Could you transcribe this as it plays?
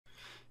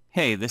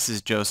Hey, this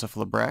is Joseph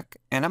Lebrecq,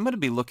 and I'm going to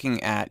be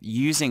looking at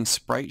using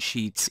sprite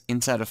sheets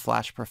inside of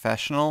Flash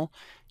Professional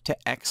to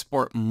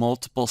export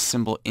multiple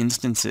symbol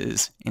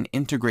instances and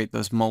integrate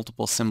those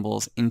multiple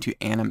symbols into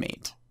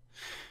Animate.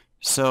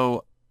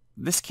 So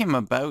this came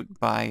about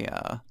by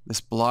this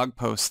blog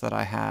post that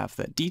I have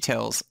that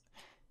details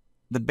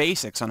the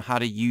basics on how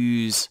to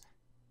use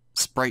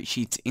sprite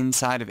sheets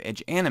inside of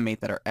Edge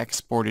Animate that are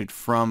exported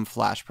from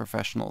Flash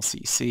Professional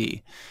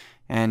CC.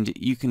 And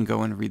you can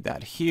go and read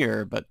that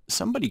here, but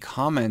somebody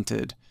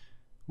commented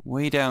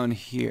way down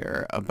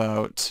here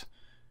about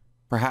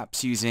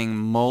perhaps using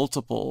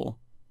multiple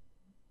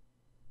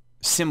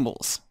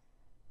symbols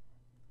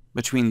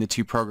between the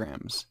two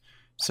programs.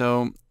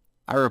 So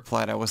I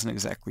replied I wasn't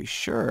exactly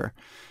sure.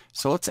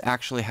 So let's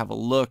actually have a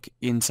look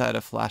inside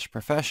of Flash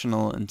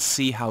Professional and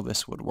see how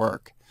this would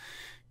work.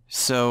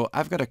 So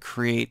I've got to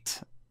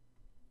create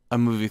a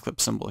movie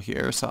clip symbol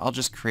here. So I'll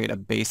just create a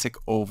basic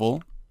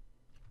oval.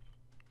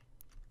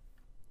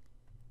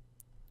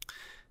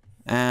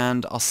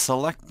 And I'll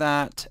select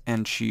that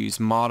and choose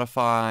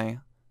Modify,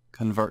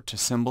 Convert to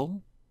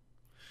Symbol.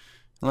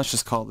 And let's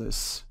just call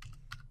this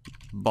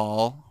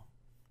Ball.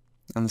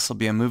 And this will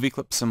be a movie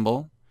clip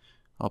symbol.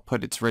 I'll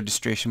put its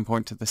registration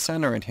point to the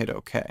center and hit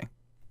OK.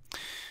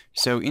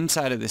 So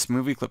inside of this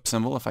movie clip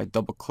symbol, if I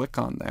double click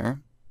on there,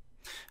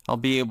 I'll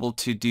be able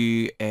to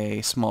do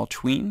a small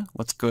tween.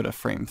 Let's go to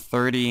frame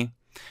 30.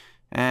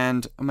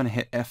 And I'm going to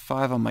hit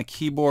F5 on my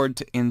keyboard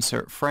to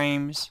insert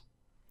frames.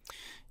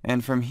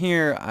 And from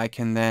here, I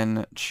can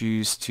then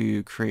choose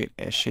to create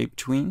a shape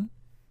tween.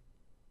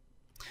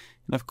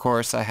 And of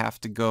course, I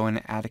have to go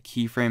and add a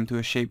keyframe to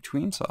a shape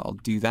tween, so I'll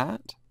do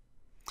that.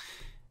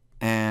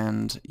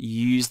 And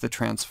use the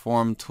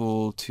transform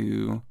tool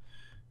to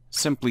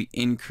simply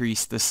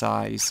increase the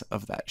size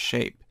of that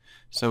shape.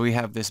 So we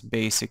have this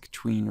basic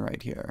tween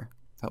right here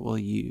that we'll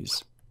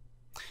use.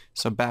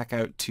 So back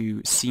out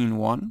to scene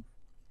 1.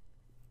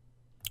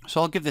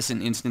 So I'll give this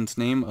an instance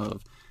name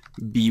of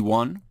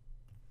B1.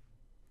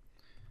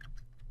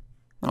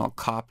 And I'll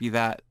copy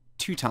that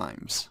 2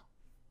 times.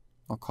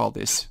 I'll call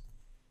this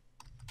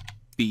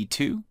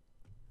B2.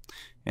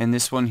 And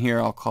this one here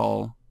I'll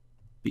call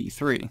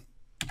B3.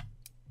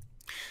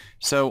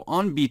 So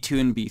on B2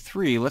 and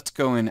B3, let's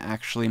go and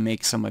actually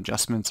make some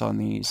adjustments on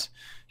these.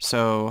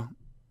 So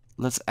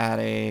let's add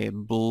a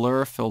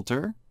blur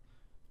filter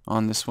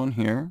on this one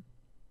here.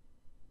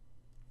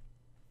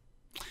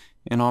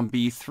 And on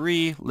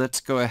B3,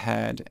 let's go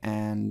ahead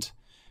and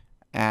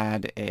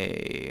add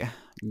a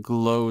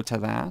glow to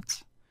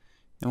that.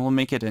 And we'll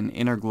make it an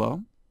inner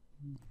glow.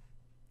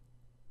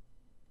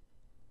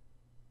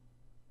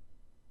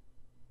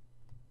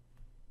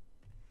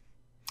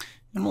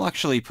 And we'll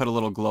actually put a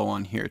little glow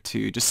on here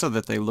too, just so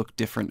that they look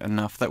different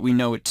enough that we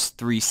know it's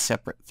 3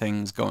 separate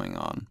things going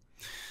on.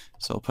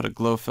 So I'll put a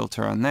glow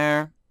filter on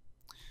there.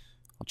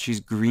 I'll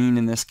choose green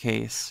in this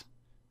case,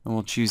 and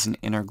we'll choose an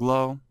inner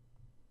glow.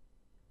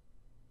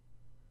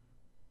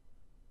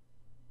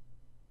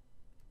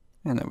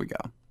 And there we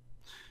go.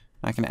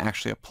 I can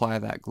actually apply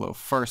that glow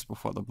first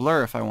before the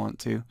blur if I want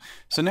to.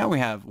 So now we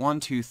have 1,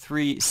 2,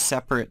 3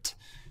 separate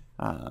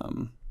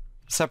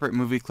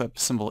movie clip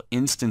symbol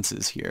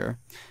instances here.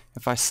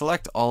 If I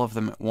select all of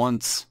them at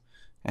once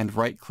and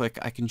right click,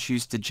 I can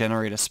choose to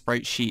generate a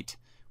sprite sheet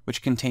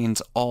which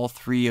contains all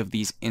 3 of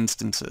these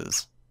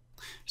instances.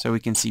 So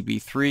we can see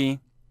B3,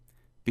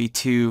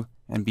 B2,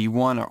 and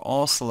B1 are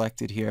all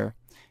selected here.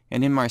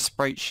 And in my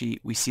sprite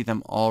sheet, we see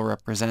them all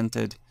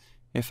represented.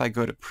 If I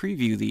go to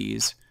preview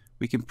these,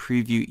 we can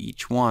preview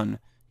each one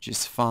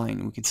just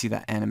fine. We can see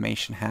that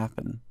animation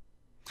happen.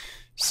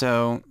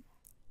 So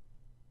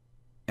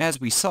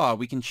as we saw,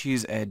 we can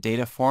choose a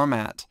data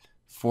format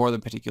for the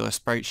particular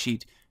sprite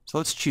sheet. So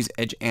let's choose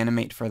Edge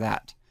Animate for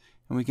that.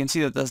 And we can see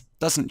that this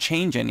doesn't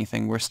change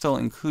anything. We're still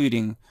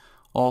including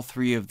all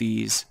 3 of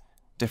these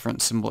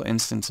different symbol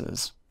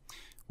instances.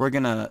 We're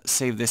going to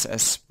save this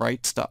as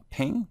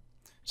sprites.ping.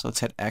 So let's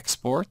hit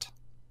export.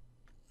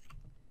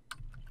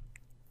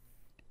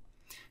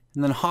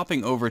 And then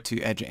hopping over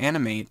to Edge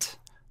Animate,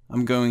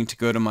 I'm going to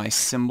go to my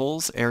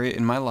symbols area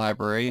in my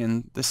library,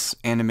 and this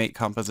Animate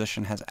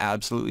composition has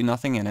absolutely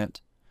nothing in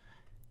it,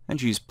 and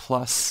choose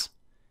plus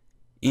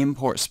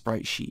import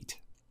sprite sheet.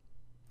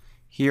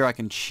 Here I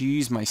can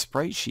choose my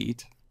sprite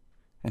sheet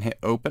and hit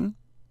open.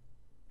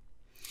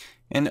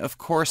 And of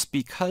course,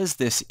 because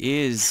this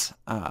is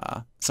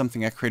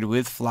something I created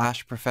with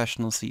Flash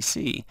Professional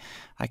CC,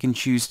 I can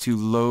choose to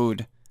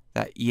load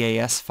that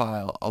EAS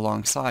file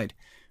alongside.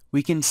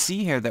 We can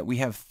see here that we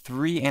have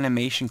 3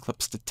 animation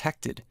clips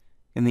detected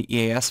in the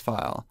EAS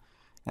file.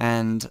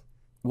 And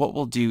what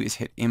we'll do is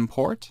hit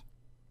import.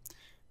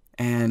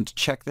 And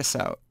check this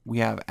out. We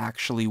have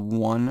actually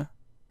 1,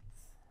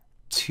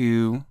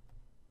 2,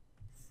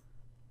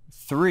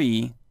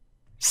 3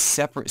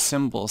 separate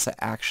symbols that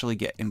actually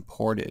get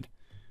imported.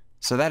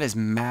 So that is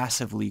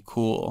massively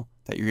cool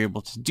that you're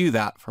able to do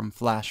that from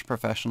Flash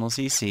Professional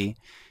CC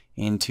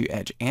into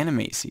Edge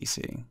Animate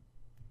CC.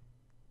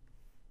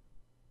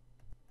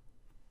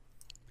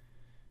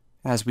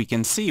 As we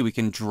can see, we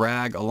can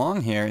drag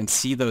along here and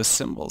see those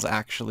symbols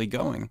actually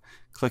going.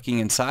 Clicking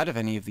inside of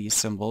any of these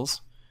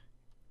symbols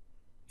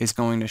is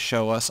going to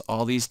show us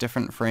all these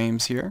different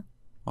frames here,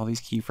 all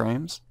these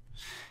keyframes.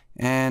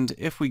 And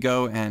if we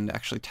go and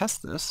actually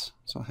test this,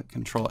 so I'll hit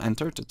Control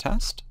Enter to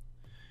test,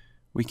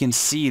 we can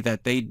see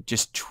that they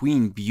just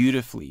tween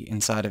beautifully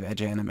inside of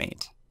Edge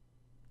Animate.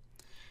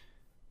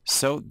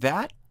 So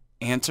that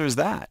answers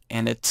that,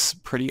 and it's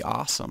pretty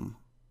awesome.